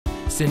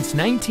Since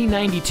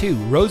 1992,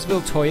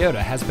 Roseville Toyota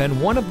has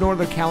been one of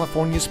Northern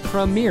California's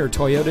premier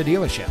Toyota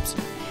dealerships.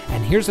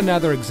 And here's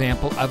another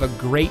example of a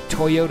great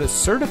Toyota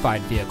certified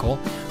vehicle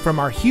from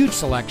our huge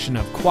selection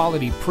of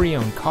quality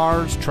pre-owned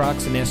cars,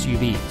 trucks, and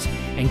SUVs,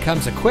 and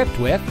comes equipped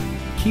with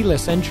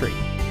keyless entry,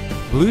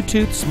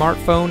 Bluetooth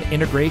smartphone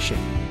integration,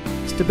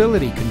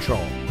 stability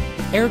control,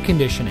 air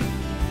conditioning,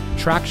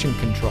 traction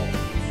control,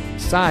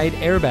 side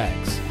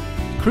airbags,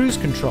 cruise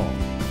control,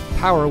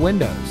 power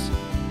windows,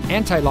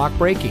 anti-lock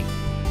braking,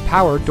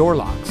 power door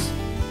locks,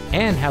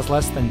 and has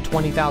less than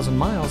 20,000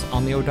 miles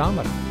on the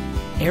odometer.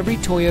 Every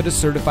Toyota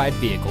certified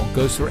vehicle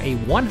goes through a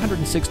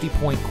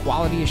 160-point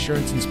quality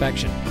assurance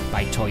inspection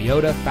by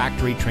Toyota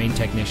factory-trained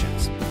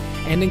technicians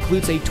and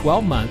includes a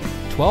 12-month,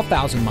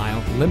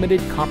 12,000-mile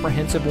limited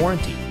comprehensive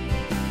warranty.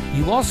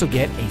 You also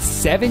get a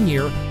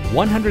 7-year,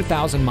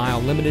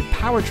 100,000-mile limited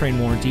powertrain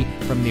warranty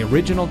from the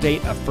original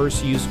date of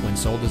first use when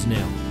sold as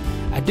new.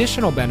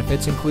 Additional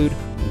benefits include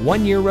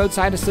 1-year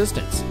roadside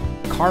assistance,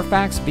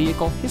 Carfax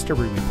vehicle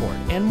history report,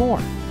 and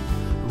more.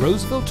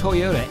 Roseville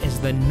Toyota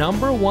is the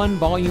 #1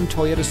 volume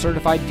Toyota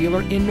certified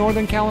dealer in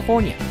Northern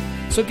California.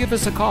 So give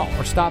us a call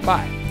or stop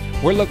by.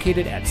 We're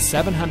located at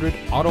 700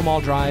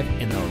 Automall Drive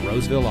in the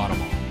Roseville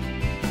Automall.